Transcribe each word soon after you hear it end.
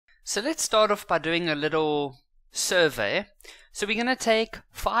So let's start off by doing a little survey. So we're going to take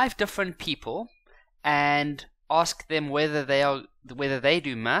 5 different people and ask them whether they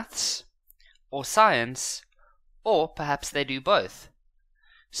do maths or science, or perhaps they do both.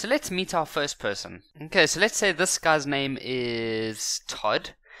 So let's meet our first person. Okay, so let's say this guy's name is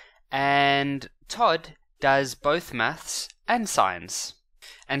Todd, and Todd does both maths and science.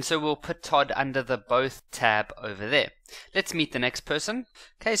 And so we'll put Todd under the both tab over there. Let's meet the next person.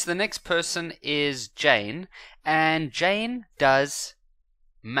 Okay, so the next person is Jane, and Jane does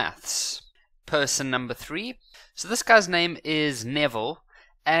maths. Person number 3. So this guy's name is Neville,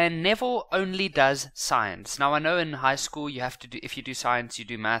 and Neville only does science. Now I know in high school you have to do, if you do science you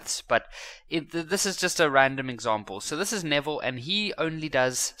do maths, but this is just a random example. So this is Neville and he only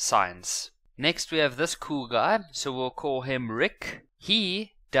does science. Next we have this cool guy, so we'll call him Rick.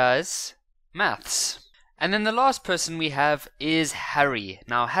 He does maths. And then the last person we have is Harry.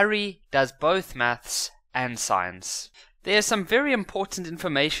 Now Harry does both maths and science. There's some very important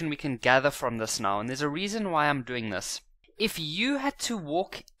information we can gather from this now, and there's a reason why I'm doing this. If you had to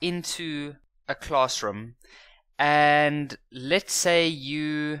walk into a classroom and let's say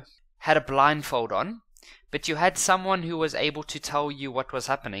you had a blindfold on, but you had someone who was able to tell you what was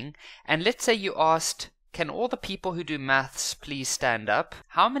happening, and let's say you asked, can all the people who do maths please stand up?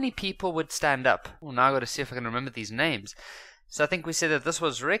 How many people would stand up? Well, now I've got to see if I can remember these names. So I think we said that this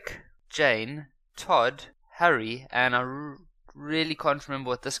was Rick, Jane, Todd, Harry, and I really can't remember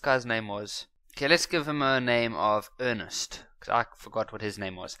what this guy's name was. Okay, let's give him a name of Ernest, because I forgot what his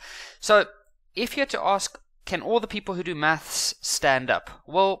name was. So if you had to ask, can all the people who do maths stand up?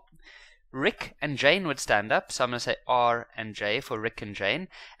 Well, Rick and Jane would stand up, so I'm going to say R and J for Rick and Jane,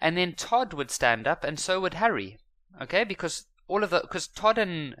 and then Todd would stand up, and so would Harry. Okay, because Todd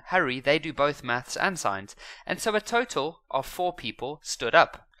and Harry, they do both maths and science, and so a total of 4 people stood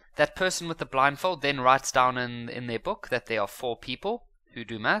up. That person with the blindfold then writes down in their book that there are 4 people who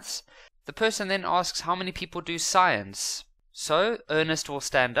do maths. The person then asks how many people do science. So Ernest will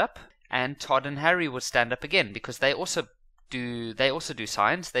stand up, and Todd and Harry will stand up again, because they also do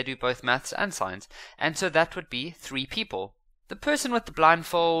science. They do both maths and science, and so that would be 3 people. The person with the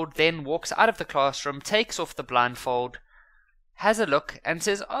blindfold then walks out of the classroom, takes off the blindfold, has a look, and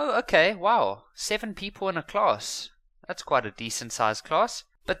says, oh, okay, wow, 7 people in a class. That's quite a decent sized class.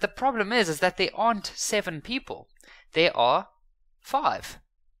 But the problem is that there aren't 7 people. There are 5.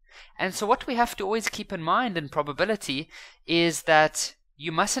 And so what we have to always keep in mind in probability is that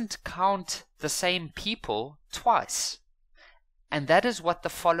you mustn't count the same people twice. And that is what the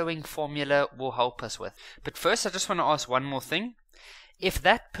following formula will help us with. But first I just want to ask one more thing. If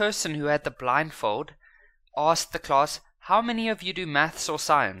that person who had the blindfold asked the class, how many of you do maths or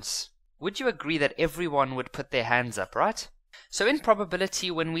science? Would you agree that everyone would put their hands up, right? So in probability,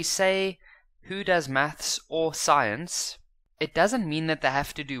 when we say who does maths or science, it doesn't mean that they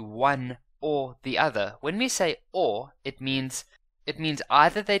have to do one or the other. When we say or, it means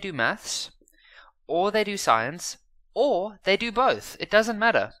either they do maths, or they do science, or they do both. It doesn't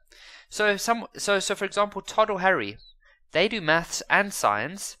matter. So for example, Todd or Harry, they do maths and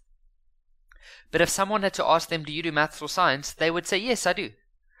science, but if someone had to ask them, do you do maths or science, they would say, yes, I do.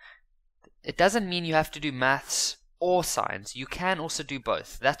 It doesn't mean you have to do maths or science. You can also do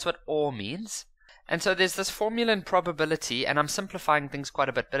both. That's what or means. And so there's this formula in probability, and I'm simplifying things quite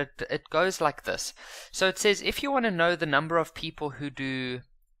a bit, but it goes like this. So it says if you want to know the number of people who do,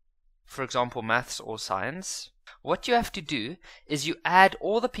 for example, maths or science, what you have to do is you add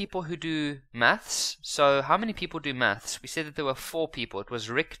all the people who do maths. So how many people do maths? We said that there were 4 people. It was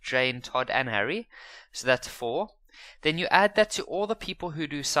Rick, Jane, Todd, and Harry. So that's 4. Then you add that to all the people who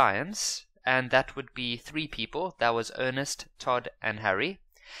do science, and that would be 3 people. That was Ernest, Todd, and Harry.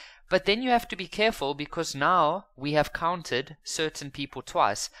 But then you have to be careful, because now we have counted certain people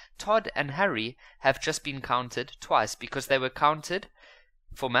twice. Todd and Harry have just been counted twice, because they were counted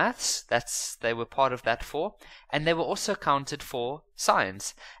for maths, they were part of that 4, and they were also counted for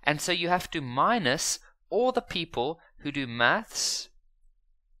science. And so you have to minus all the people who do maths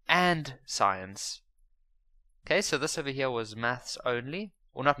and science. Okay, so this over here was maths only.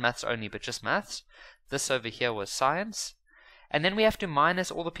 Or not maths only, but just maths. This over here was science. And then we have to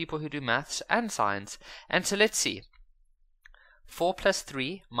minus all the people who do maths and science. And so let's see. 4 plus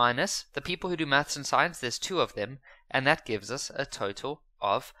 3 minus the people who do maths and science, there's 2 of them, and that gives us a total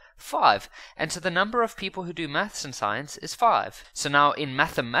of 5. And so the number of people who do maths and science is 5. So now in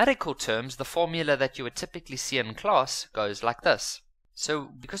mathematical terms, the formula that you would typically see in class goes like this. So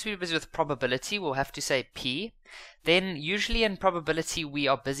because we're busy with probability, we'll have to say P. Then usually in probability we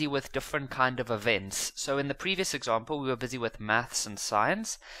are busy with different kind of events. So in the previous example we were busy with maths and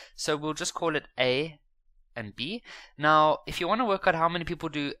science. So we'll just call it A and B. Now if you want to work out how many people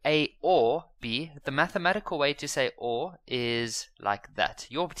do A or B, the mathematical way to say or is like that.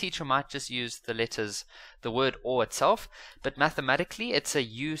 Your teacher might just use the word or itself, but mathematically it's a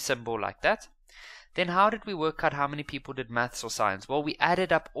U symbol like that. Then how did we work out how many people did maths or science? Well, we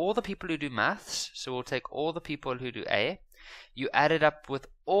added up all the people who do maths, so we'll take all the people who do A. You add it up with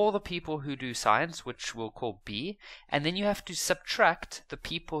all the people who do science, which we'll call B, and then you have to subtract the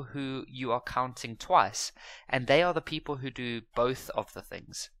people who you are counting twice, and they are the people who do both of the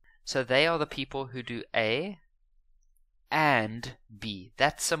things. So they are the people who do A and B.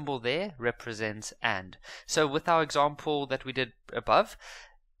 That symbol there represents and. So with our example that we did above,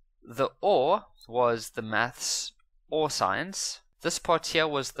 the or was the maths or science. This part here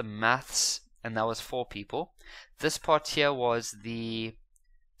was the maths, and that was 4 people. This part here was the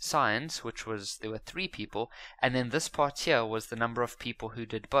science, which was, there were 3 people. And then this part here was the number of people who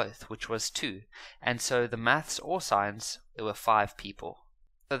did both, which was 2. And so the maths or science, there were 5 people.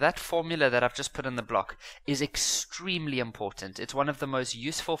 So that formula that I've just put in the block is extremely important. It's one of the most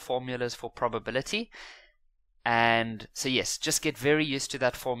useful formulas for probability. And so yes, just get very used to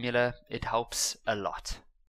that formula. It helps a lot.